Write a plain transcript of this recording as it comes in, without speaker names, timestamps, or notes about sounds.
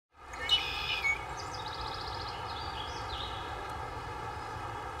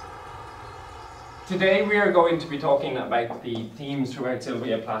Today we are going to be talking about the themes throughout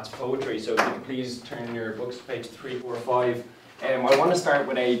Sylvia Plath's poetry, so if you could please turn your books to page 345. I want to start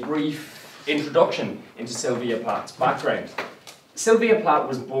with a brief introduction into Sylvia Plath's background. Sylvia Plath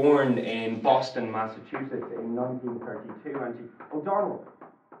was born in Boston, Massachusetts in 1932, and she... Oh, Donald!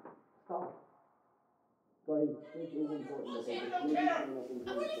 Stop. Guys, this is important. I'm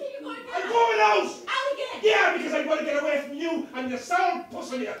going out! Out again! Yeah, because I want to get away from you and your sound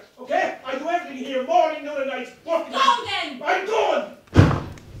pussing here, okay? I do everything here, morning, noon and night, working. Go then! I'm going!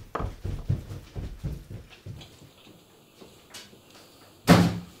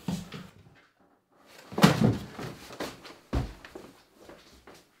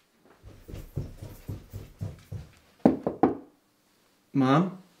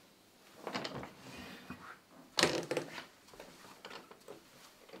 Mom?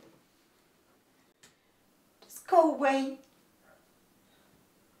 Just go away.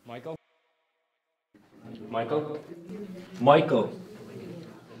 Michael? Michael? Michael.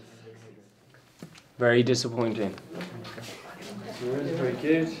 Very disappointing. Very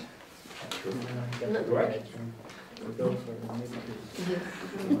good. Right.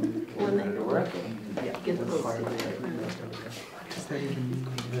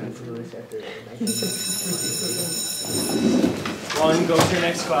 One, go to your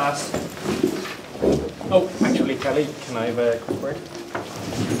next class. Oh, actually, Kelly, can I have a quick word?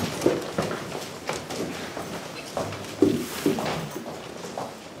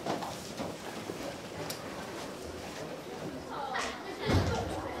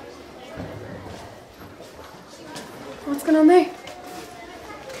 What's going on there?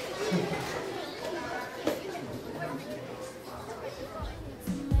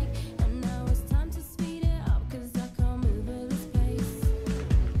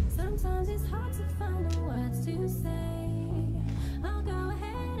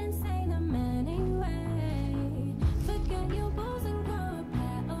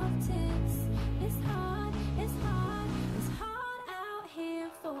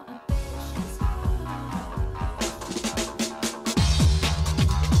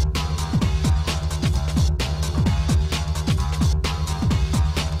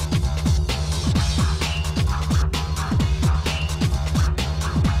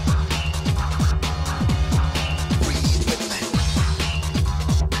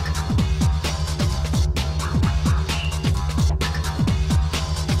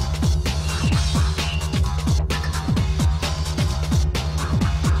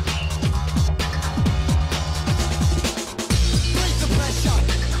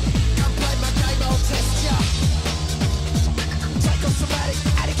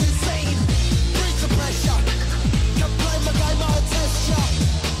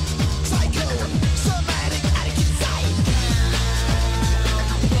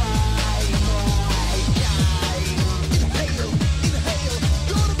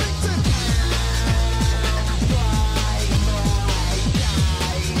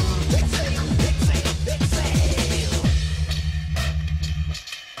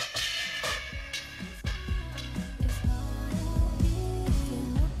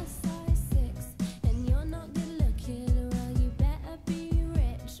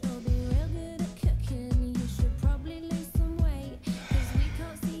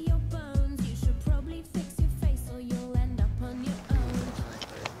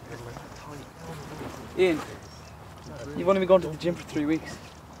 Ian, you've only been going to the gym for 3 weeks.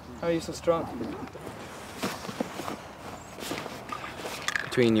 How are you so strong?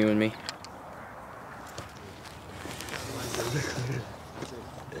 Between you and me.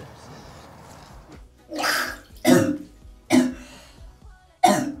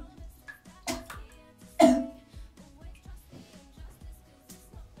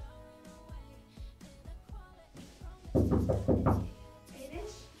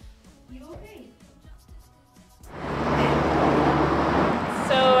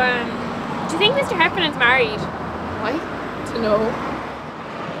 Married. Why? To know.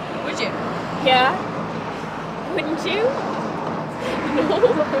 Would you? Yeah. Wouldn't you? No.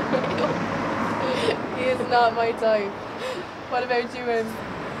 He is not my type. What about you, Em?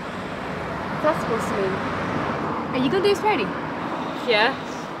 What's that supposed to mean? Are you going to do his party? Yeah.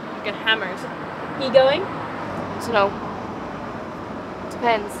 I'll get hammered. Are you going? To know.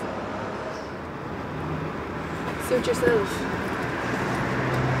 Depends. Suit yourself.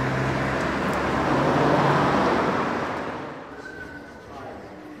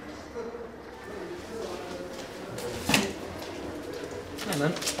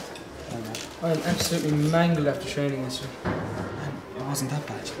 Man. I'm absolutely mangled after training this week. Man, it wasn't that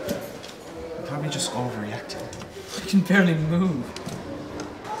bad. I'm probably just overreacting. I can barely move.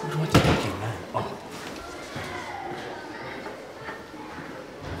 What are you thinking, man? Oh.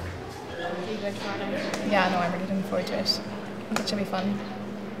 Yeah, no, I'm really looking forward to it. I think it should be fun.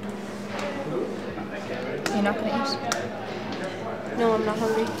 You're not going to eat? No, I'm not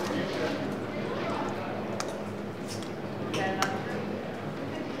hungry.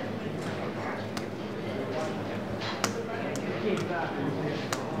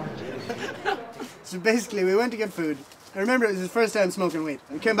 So basically, we went to get food. I remember it was his first time smoking weed.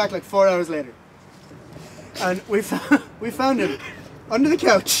 We came back like 4 hours later. And we found him under the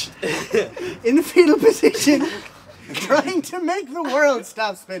couch, in the fetal position, trying to make the world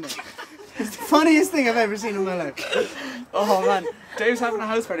stop spinning. It's the funniest thing I've ever seen in my life. Oh man, Dave's having a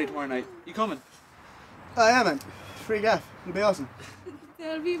house party tomorrow night. You coming? Oh yeah, man. Free gaff. It'll be awesome.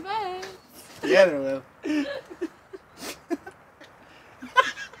 They'll be back. Yeah, there will.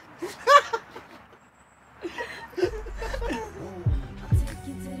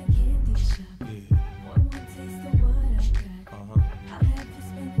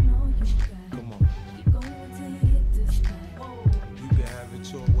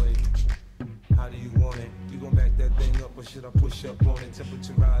 Should I push up on it?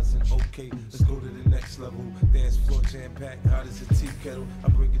 Temperature rising, okay, let's go to the next level. Dance floor jam packed, hot as a tea kettle. I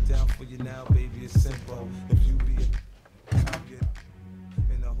break it down for you now, baby, it's simple. If you be I'll get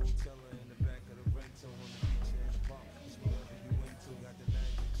in the hotel or in the back of the rental on the beach and the bar. It's whatever you into, got the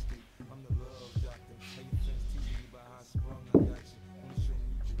 9th Street. I'm the love doctor. Hey, your friends tease me about how I sprung, I got you. Wanna show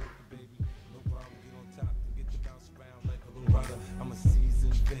me you can work it, baby? No problem, get on top and get to bounce around like a little rider. I'm a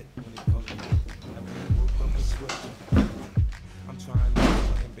seasoned vet when it comes to it. I've been woke up and sweat.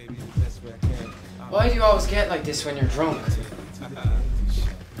 Why do you always get like this when you're drunk?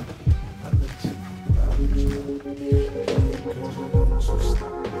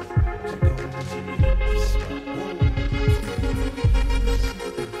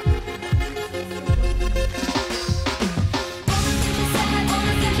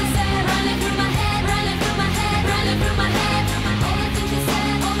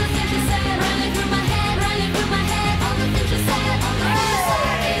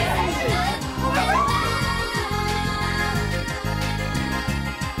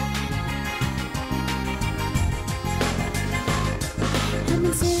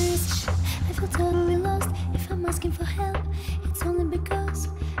 Asking for help, it's only because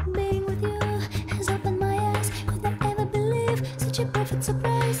being with you has opened my eyes. Could I ever believe such a perfect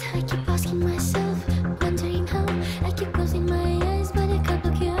surprise? I keep asking myself, wondering how. I keep closing my eyes, but I can't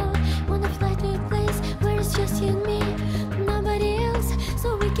block you out. Wanna fly to a place where it's just you and me, nobody else,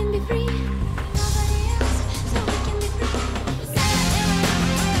 so we can be free. Nobody else, so we can be free.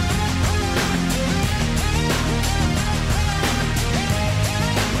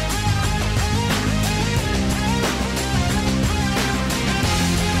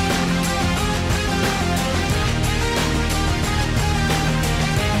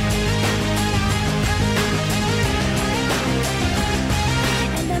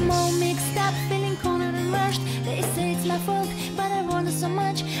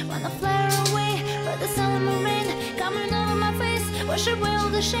 Wash away all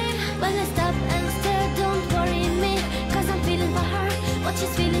the shame when I stop and stare. Don't worry me, cause I'm feeling for her what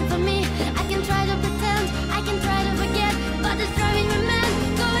she's feeling for me. I can try to pretend, I can try to forget, but it's driving me mad,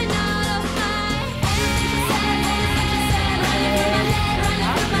 going out of my head.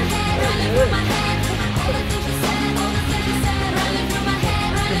 Running through my head, running through my head, running through my head. All the things you said, all the things you said, running through my head,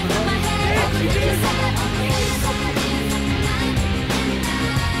 running through my head. All the things you said, all the things you said.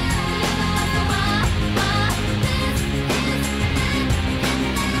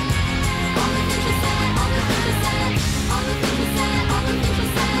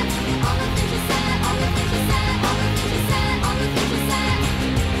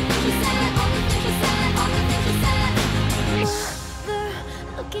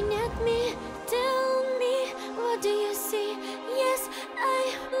 Looking at me, tell me, what do you see? Yes,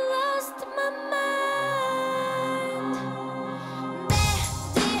 I lost my mind.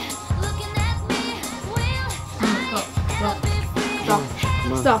 Daddy, looking at me, will I ever be free?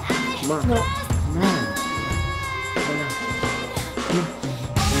 Stop. No.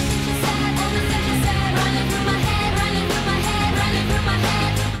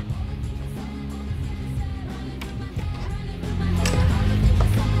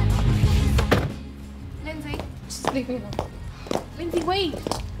 Lindsey, just leave me alone. Lindsey, wait.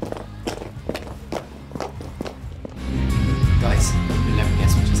 Guys, you'll never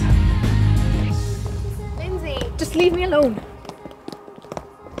guess what just happened. Lindsey, just leave me alone.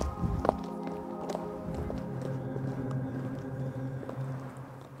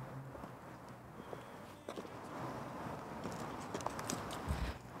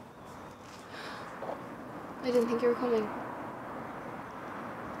 I didn't think you were coming.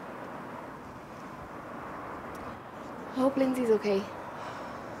 hope Lindsey's okay.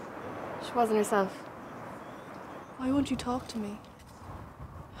 She wasn't herself. Why won't you talk to me?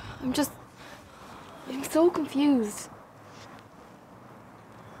 I'm so confused.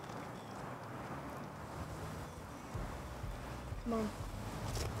 Come on.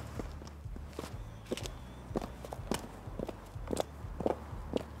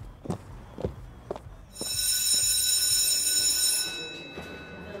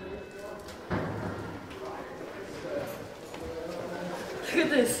 Look at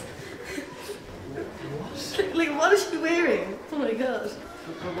this. Like, what is she wearing? Oh my god.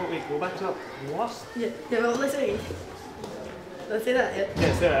 Wait, go back to that. What? Yeah, what will I say? Will I say that, yeah?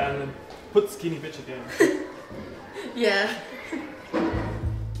 Yeah, say that and then put skinny bitch again. Yeah.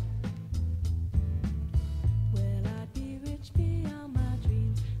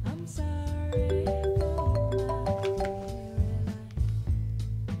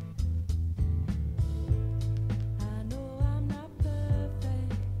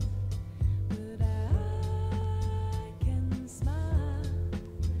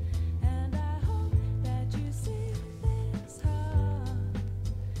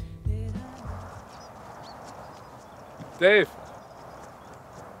 Dave.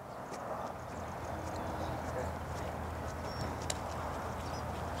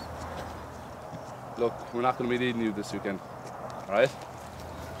 Look, we're not going to be needing you this weekend, all right?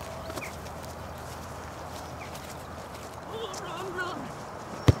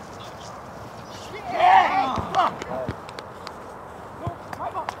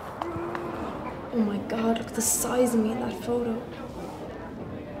 Oh my god, look at the size of me in that photo.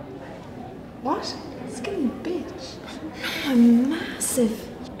 What? Skinny bitch. I'm massive.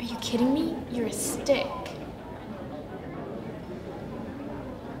 Are you kidding me? You're a stick.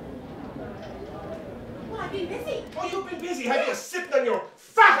 Well, I've been busy. Oh, you've been busy? Have you sitting on your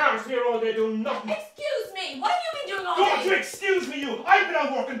fat arse here all day doing nothing? Excuse me, what have you been doing all Don't day? you excuse me, you! I've been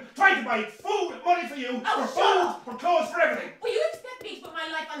out working, trying to buy food, money for you, for food, for clothes, for everything. Will you expect me to put my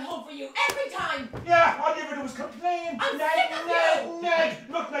life on hold for you every time? Yeah, all you ever do is complain. I'm nag, sick of nag, you. nag.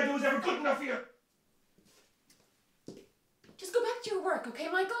 Nothing I do is ever good enough for you. Just go back to your work, okay,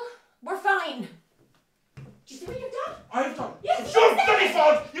 Michael? We're fine. Do you see what you've done? I've done. Yes, It's your bloody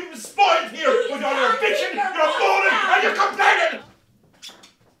fault. You've been spoiled here with all your bitching, your moaning, and your complaining.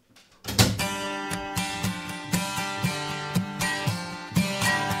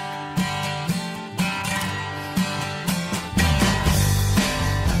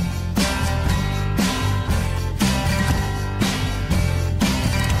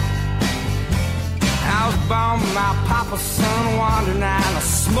 Born with my papa's son, wandering out a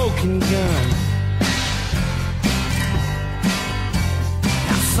smoking gun.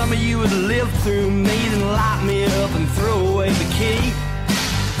 Now some of you would live through me, then lock me up and throw away the key.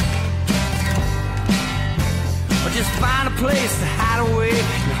 Or just find a place to hide away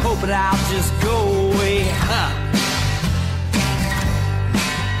and hope that I'll just go away. Huh.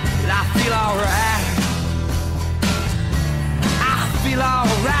 But I feel alright. I feel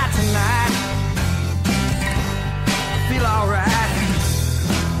alright tonight. Feel alright.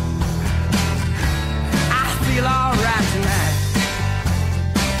 I feel alright tonight.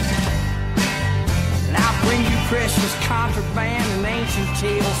 And I'll bring you precious contraband and ancient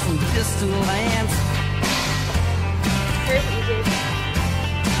tales from distant lands. Heard what you did.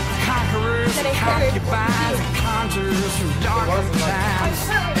 Conquerors and concubines and conjurers from darker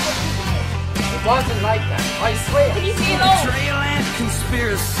times. It wasn't like that, I swear. Can you see it all? Betrayal and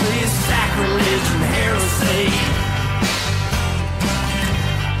conspiracy, sacrilege and heresy.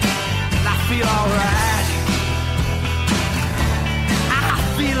 I feel alright. I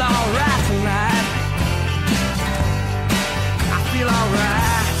feel alright tonight. I feel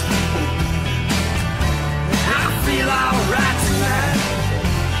alright. I feel alright tonight.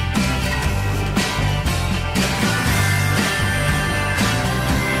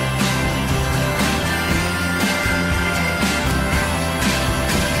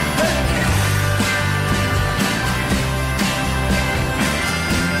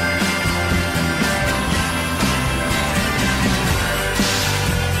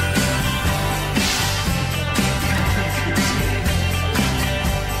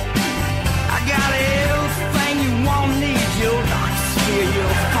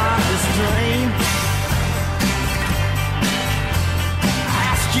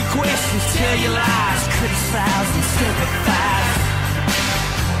 Tell your lies, criticize and sympathize.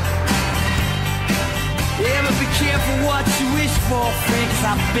 Yeah, but be careful what you wish for, friend, 'cause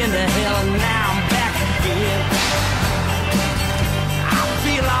I've been to hell and now I'm back again. I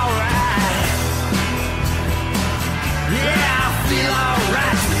feel alright. Yeah, I feel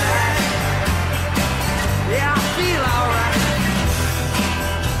alright tonight. Yeah, I feel alright.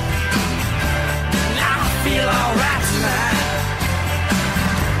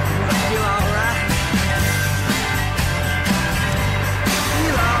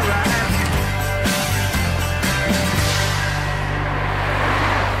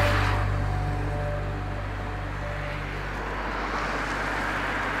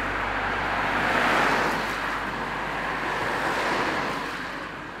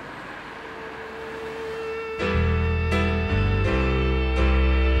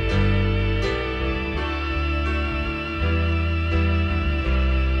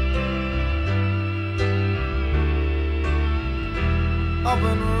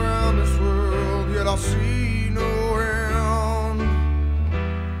 see no end.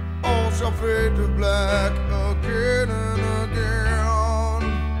 All shall fade to black again and again.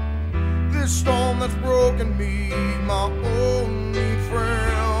 This storm that's broken me, my only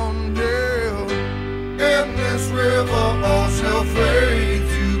friend, yeah. In this river all shall fade.